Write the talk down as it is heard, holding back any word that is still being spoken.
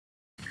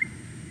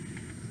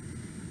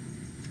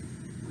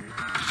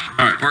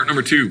All right, part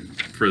number 2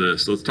 for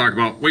this. Let's talk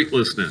about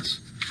weightlessness.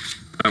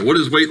 What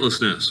is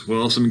weightlessness?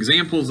 Well, some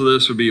examples of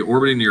this would be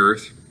orbiting the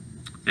Earth,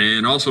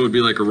 and also it would be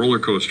like a roller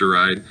coaster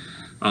ride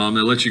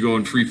that lets you go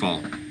in free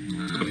fall.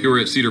 If you were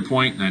at Cedar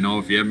Point, and I know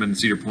if you haven't been to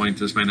Cedar Point,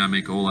 this might not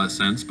make a whole lot of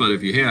sense, but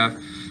if you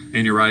have,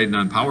 and you're riding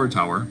on Power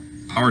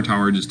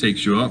Tower just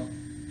takes you up,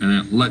 and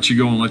then lets you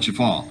go and lets you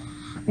fall.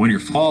 When you're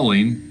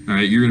falling, all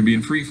right, you're going to be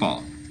in free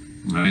fall.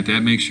 All right,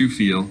 that makes you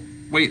feel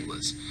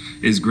weightless.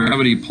 Is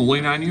gravity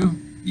pulling on you?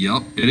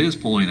 Yep, it is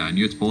pulling on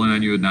you. It's pulling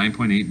on you at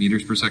 9.8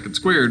 meters per second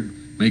squared,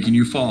 making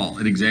you fall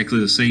at exactly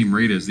the same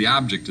rate as the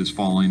object is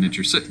falling that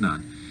you're sitting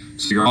on.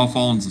 So you're all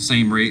falling at the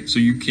same rate, so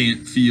you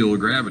can't feel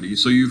gravity,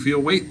 so you feel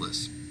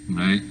weightless.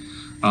 Right?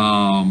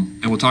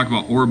 And we'll talk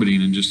about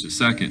orbiting in just a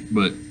second,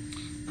 but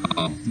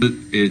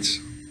it's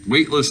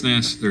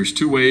weightlessness. There's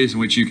 2 ways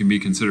in which you can be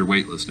considered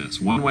weightlessness.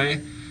 One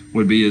way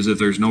would be as if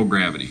there's no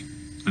gravity.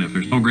 And if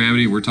there's no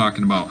gravity, we're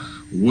talking about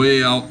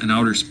way out in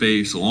outer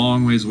space, a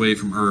long ways away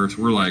from Earth.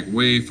 We're like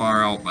way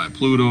far out by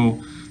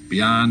Pluto,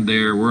 beyond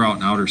there. We're out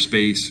in outer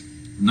space,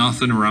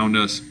 nothing around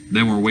us.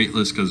 Then we're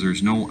weightless because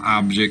there's no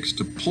objects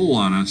to pull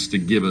on us to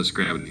give us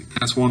gravity.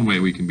 That's one way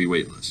we can be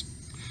weightless.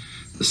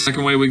 The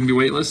second way we can be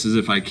weightless is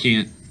if I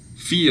can't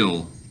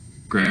feel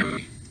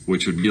gravity,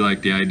 which would be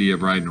like the idea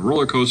of riding a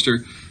roller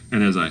coaster.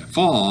 And as I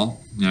fall,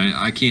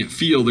 I can't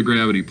feel the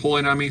gravity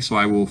pulling on me, so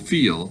I will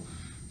feel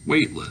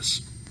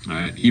weightless. All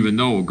right, even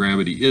though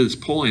gravity is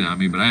pulling on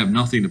me, but I have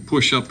nothing to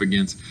push up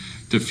against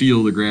to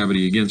feel the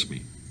gravity against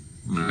me.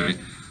 All right,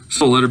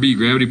 so letter B,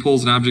 gravity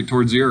pulls an object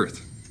towards the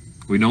Earth.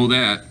 We know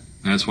that.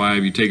 That's why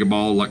if you take a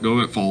ball, let go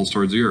of it, falls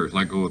towards the Earth.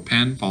 Let go of a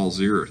pen, falls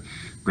to the Earth.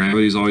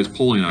 Gravity is always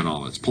pulling on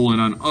all of it. It's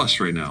pulling on us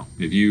right now.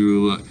 If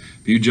you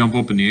jump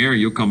up in the air,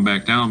 you'll come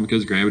back down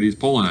because gravity is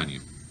pulling on you.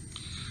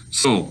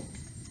 So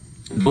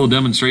the little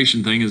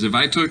demonstration thing is if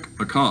I took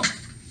a cup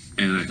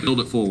and I filled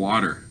it full of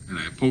water and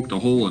I poked a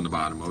hole in the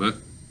bottom of it,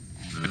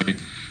 okay,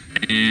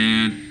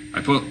 and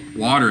I put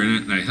water in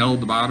it and I held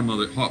the bottom of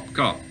the cup,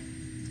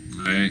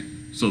 okay,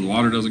 so the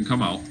water doesn't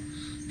come out.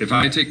 If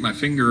I take my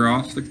finger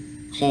off the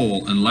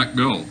hole and let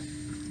go,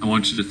 I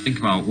want you to think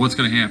about what's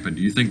going to happen.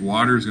 Do you think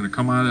water is going to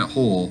come out of that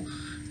hole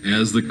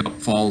as the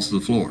cup falls to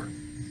the floor?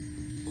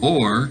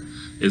 Or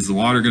is the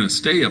water going to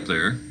stay up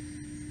there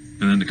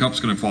and then the cup's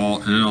going to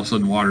fall and then all of a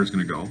sudden water is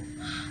going to go?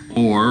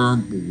 Or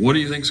what do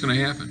you think is going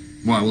to happen?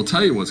 Well, I will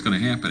tell you what's going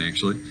to happen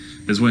actually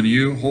is when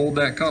you hold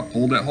that cup,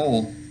 hold that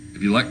hole,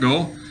 if you let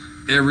go,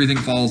 everything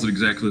falls at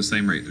exactly the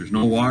same rate. There's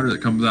no water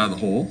that comes out of the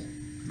hole.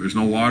 There's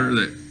no water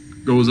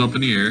that goes up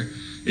in the air.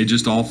 It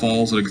just all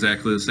falls at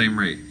exactly the same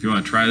rate. If you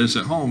want to try this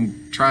at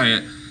home, try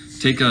it.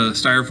 Take a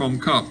styrofoam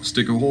cup,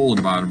 stick a hole in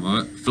the bottom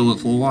of it, fill it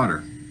full of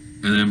water,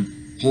 and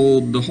then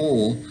hold the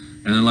hole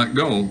and then let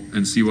go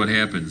and see what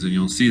happens. And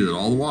you'll see that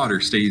all the water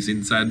stays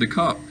inside the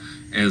cup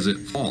as it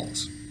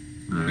falls.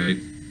 All right.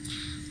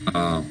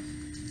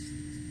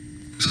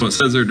 So it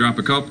says there, drop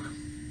a cup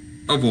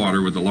of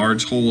water with a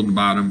large hole in the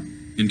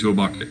bottom into a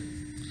bucket.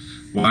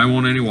 Why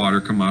won't any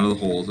water come out of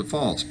the hole as it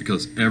falls?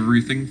 Because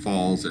everything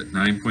falls at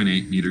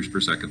 9.8 meters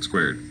per second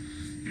squared.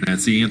 And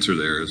that's the answer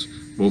there, is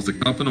both the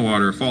cup and the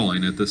water are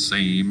falling at the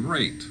same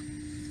rate.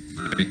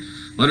 Okay.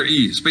 Letter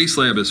E, Space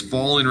Lab is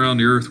falling around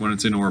the Earth when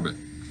it's in orbit.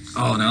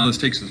 Oh, now this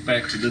takes us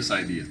back to this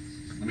idea.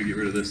 Let me get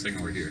rid of this thing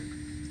over here.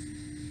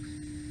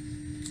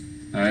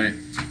 All right,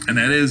 and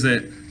that is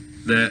that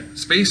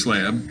Space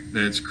Lab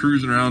that's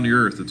cruising around the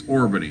Earth, it's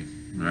orbiting,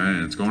 all right,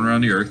 and it's going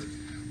around the Earth.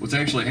 What's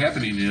actually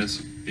happening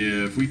is,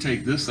 if we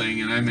take this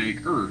thing and I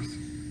make Earth,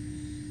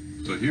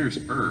 so here's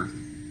Earth,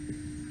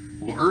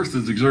 well, Earth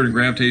is exerting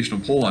gravitational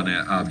pull on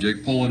that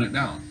object, pulling it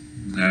down.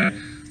 Right?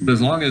 But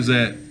as long as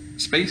that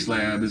Space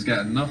Lab has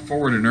got enough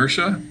forward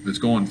inertia, it's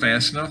going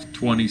fast enough,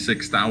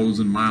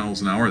 26,000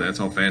 miles an hour, that's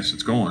how fast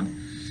it's going.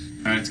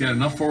 Right, it's got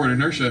enough forward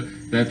inertia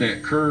that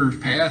that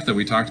curved path that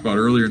we talked about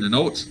earlier in the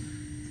notes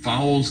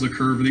follows the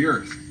curve of the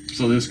Earth.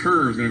 So this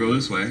curve is going to go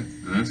this way,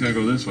 and that's going to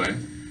go this way,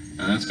 and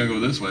that's going to go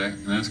this way,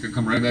 and that's going to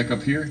come right back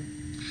up here,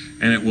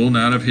 and it will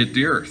not have hit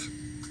the Earth.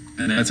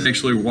 And that's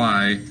actually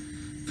why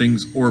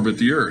things orbit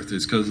the Earth,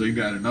 is because they've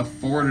got enough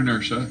forward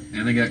inertia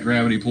and they got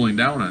gravity pulling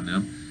down on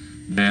them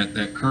that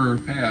that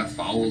curved path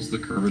follows the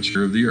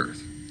curvature of the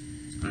Earth.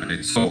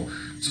 Right? So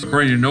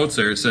according to your notes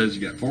there, it says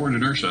you got forward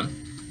inertia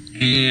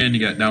and you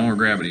got downward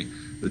gravity.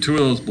 The two of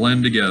those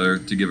blend together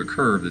to give a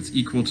curve that's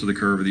equal to the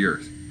curve of the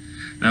Earth.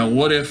 Now,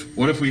 what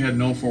if we had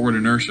no forward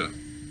inertia?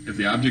 If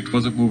the object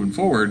wasn't moving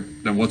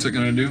forward, then what's it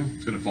going to do?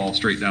 It's going to fall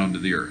straight down to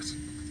the Earth.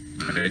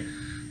 Okay,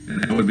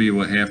 and that would be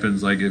what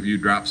happens like if you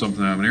drop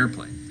something out of an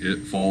airplane.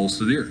 It falls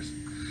to the Earth.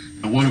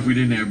 Now, what if we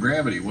didn't have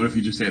gravity? What if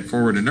you just had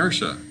forward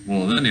inertia?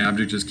 Well, then the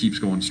object just keeps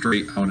going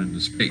straight out into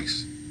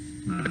space.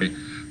 Okay,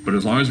 but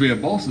as long as we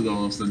have both of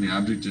those, then the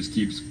object just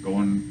keeps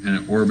going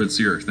and it orbits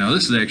the Earth. Now,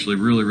 this is actually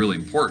really, really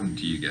important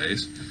to you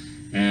guys.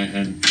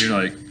 And you're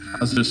like,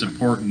 how's this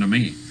important to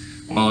me?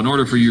 Well, in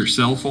order for your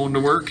cell phone to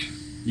work,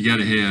 you got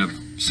to have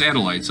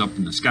satellites up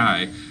in the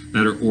sky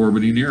that are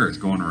orbiting the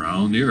Earth, going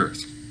around the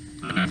Earth.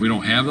 If we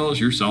don't have those,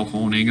 your cell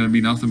phone ain't going to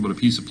be nothing but a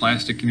piece of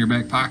plastic in your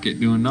back pocket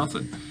doing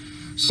nothing.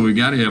 So we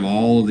got to have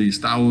all of these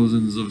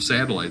thousands of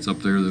satellites up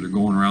there that are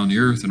going around the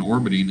Earth and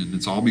orbiting, and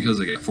it's all because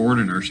they get forward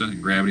inertia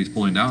and gravity's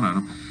pulling down on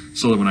them.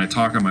 So that when I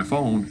talk on my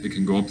phone, it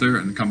can go up there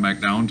and come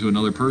back down to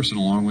another person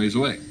a long ways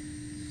away.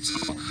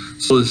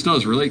 So this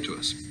does relate to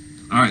us.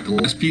 All right, the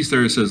last piece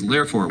there says,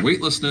 therefore,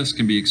 weightlessness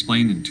can be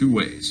explained in two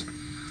ways.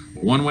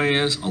 One way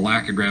is a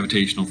lack of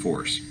gravitational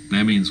force.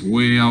 That means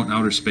way out in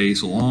outer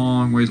space, a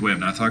long ways away.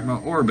 I'm not talking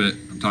about orbit.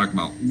 I'm talking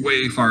about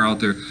way far out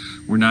there.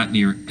 We're not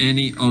near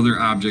any other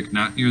object,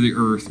 not near the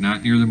Earth,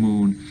 not near the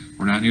moon.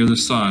 We're not near the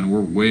sun. We're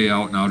way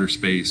out in outer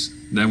space.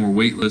 Then we're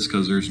weightless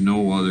because there's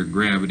no other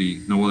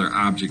gravity, no other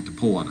object to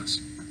pull on us.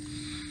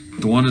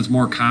 The one that's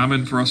more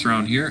common for us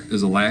around here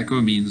is a lack of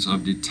a means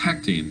of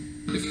detecting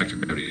the effect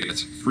of gravity.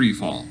 It's free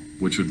fall,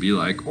 which would be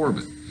like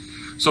orbit.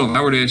 So if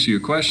I were to ask you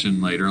a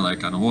question later,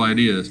 like on the whole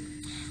idea is,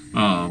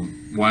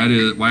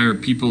 why are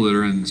people that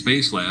are in the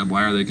space lab,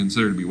 why are they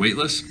considered to be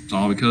weightless? It's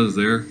all because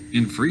they're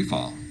in free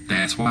fall.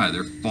 That's why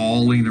they're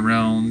falling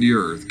around the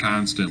Earth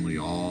constantly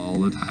all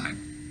the time.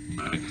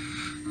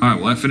 All right,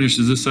 well, that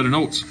finishes this set of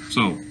notes.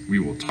 So we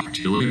will talk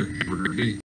to you later. Have a great day.